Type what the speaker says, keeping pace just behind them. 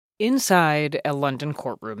Inside a London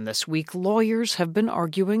courtroom this week, lawyers have been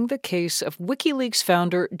arguing the case of WikiLeaks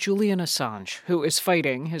founder Julian Assange, who is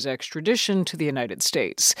fighting his extradition to the United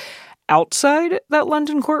States. Outside that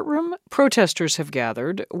London courtroom, protesters have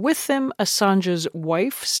gathered, with them Assange's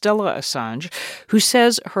wife, Stella Assange, who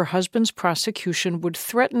says her husband's prosecution would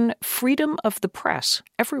threaten freedom of the press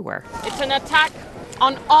everywhere. It's an attack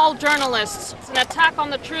on all journalists. It's an attack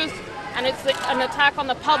on the truth, and it's an attack on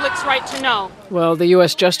the public's right to know. Well, the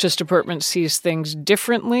U.S. Justice Department sees things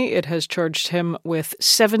differently. It has charged him with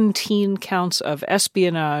 17 counts of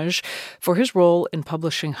espionage for his role in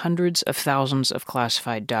publishing hundreds of thousands of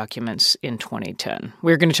classified documents in 2010.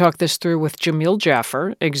 We're going to talk this through with Jameel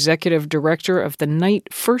Jaffer, Executive Director of the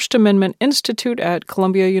Knight First Amendment Institute at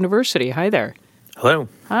Columbia University. Hi there. Hello.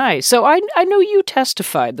 Hi. So I know you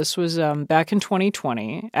testified. This was back in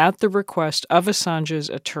 2020 at the request of Assange's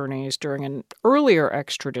attorneys during an earlier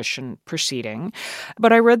extradition proceeding.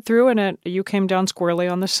 But I read through and you came down squarely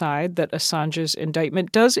on the side that Assange's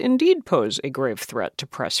indictment does indeed pose a grave threat to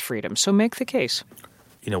press freedom. So make the case.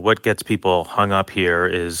 You know, what gets people hung up here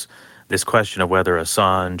is this question of whether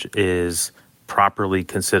Assange is properly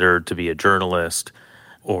considered to be a journalist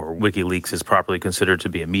or WikiLeaks is properly considered to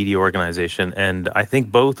be a media organization. And I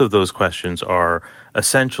think both of those questions are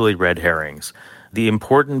essentially red herrings. The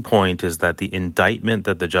important point is that the indictment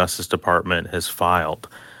that the Justice Department has filed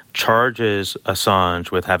charges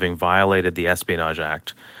Assange with having violated the Espionage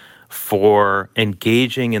Act for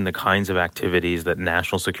engaging in the kinds of activities that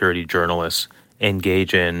national security journalists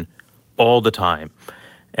engage in all the time.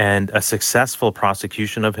 And a successful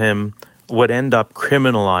prosecution of him would end up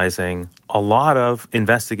criminalizing a lot of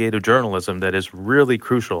investigative journalism that is really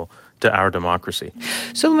crucial to our democracy.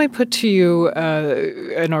 So let me put to you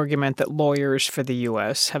an argument that lawyers for the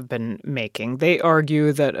U.S. have been making. They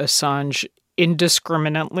argue that Assange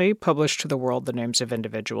indiscriminately published to the world the names of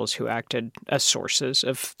individuals who acted as sources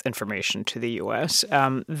of information to the U.S.,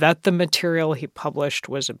 that the material he published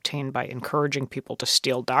was obtained by encouraging people to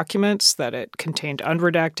steal documents, that it contained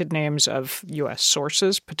unredacted names of U.S.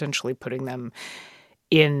 sources, potentially putting them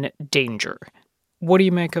in danger. What do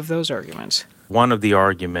you make of those arguments? One of the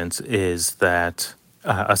arguments is that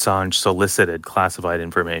Assange solicited classified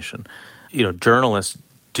information. You know, journalists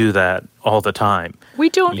do that all the time. We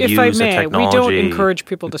don't, if I may, we don't encourage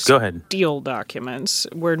people to steal documents.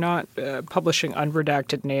 We're not publishing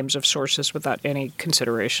unredacted names of sources without any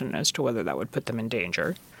consideration as to whether that would put them in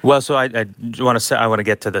danger. Well, so I want to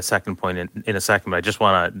get to the second point in a second, but I just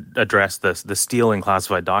want to address the stealing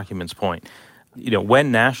classified documents point. You know,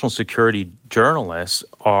 when national security journalists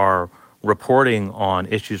are reporting on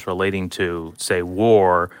issues relating to, say,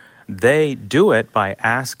 war, they do it by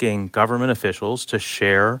asking government officials to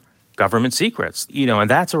share government secrets, you know, and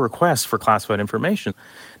that's a request for classified information.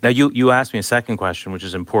 Now, you asked me a second question, which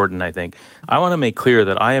is important, I think. I want to make clear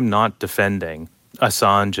that I am not defending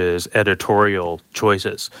Assange's editorial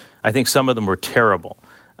choices. I think some of them were terrible.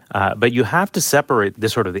 But you have to separate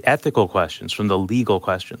this sort of the ethical questions from the legal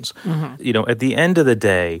questions. Mm-hmm. You know, at the end of the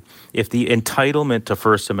day, if the entitlement to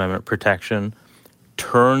First Amendment protection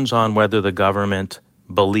turns on whether the government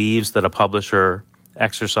believes that a publisher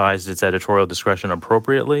exercised its editorial discretion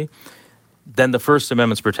appropriately, then the First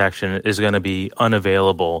Amendment's protection is going to be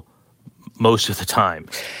unavailable most of the time.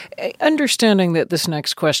 Understanding that this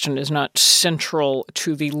next question is not central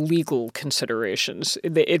to the legal considerations,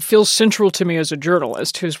 it feels central to me as a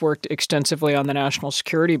journalist who's worked extensively on the national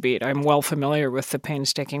security beat. I'm well familiar with the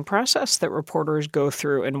painstaking process that reporters go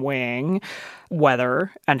through in weighing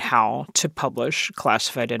whether and how to publish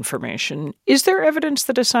classified information. Is there evidence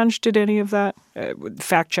that Assange did any of that?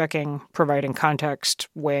 Fact-checking, providing context,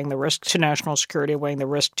 weighing the risk to national security, weighing the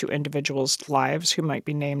risk to individuals' lives who might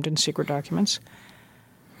be named in secret documents?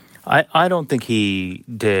 I don't think he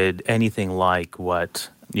did anything like what,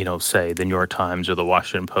 you know, say, the New York Times or the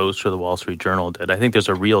Washington Post or the Wall Street Journal did. I think there's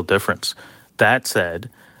a real difference. That said,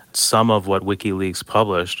 some of what WikiLeaks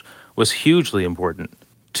published was hugely important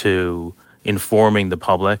to informing the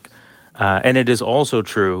public. And it is also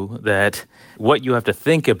true that what you have to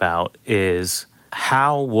think about is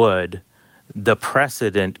how would the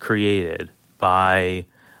precedent created by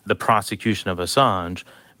the prosecution of Assange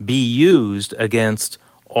be used against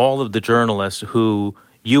all of the journalists who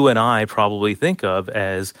you and I probably think of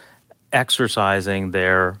as exercising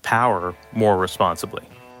their power more responsibly.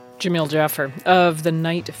 Jameel Jaffer of the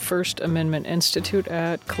Knight First Amendment Institute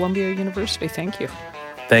at Columbia University. Thank you.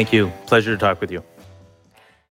 Thank you. Pleasure to talk with you.